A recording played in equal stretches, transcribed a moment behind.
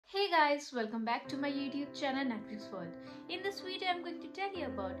Guys, welcome back to my YouTube channel Netflix World. In this video, I'm going to tell you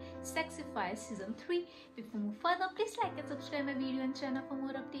about Sexify Season 3. Before we move further, please like and subscribe my video and channel for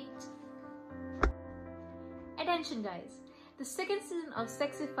more updates. Attention guys, the second season of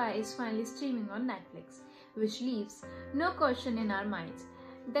Sexify is finally streaming on Netflix, which leaves no question in our minds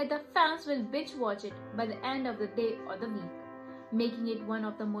that the fans will binge watch it by the end of the day or the week, making it one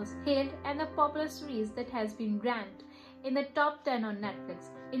of the most hailed and the popular series that has been ranked in the top 10 on Netflix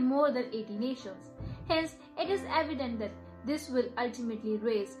in more than 80 nations. Hence, it is evident that this will ultimately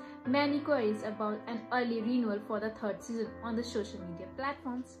raise many queries about an early renewal for the third season on the social media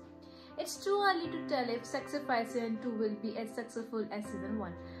platforms. It's too early to tell if Sexify Season 2 will be as successful as Season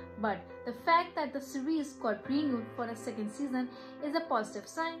 1, but the fact that the series got renewed for a second season is a positive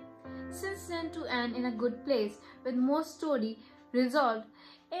sign. Since Season 2 ends in a good place with most story resolved,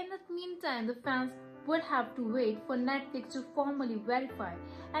 in the meantime the fans would have to wait for Netflix to formally verify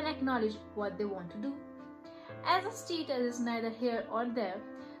and acknowledge what they want to do. As the status is neither here or there,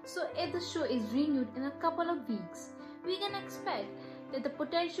 so if the show is renewed in a couple of weeks, we can expect that the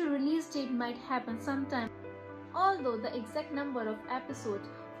potential release date might happen sometime. Although the exact number of episodes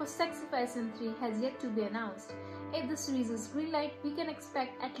for Sexify Season 3 has yet to be announced, if the series is greenlight, we can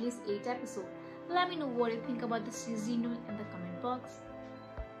expect at least 8 episodes. Let me know what you think about the series renewal in the comment box.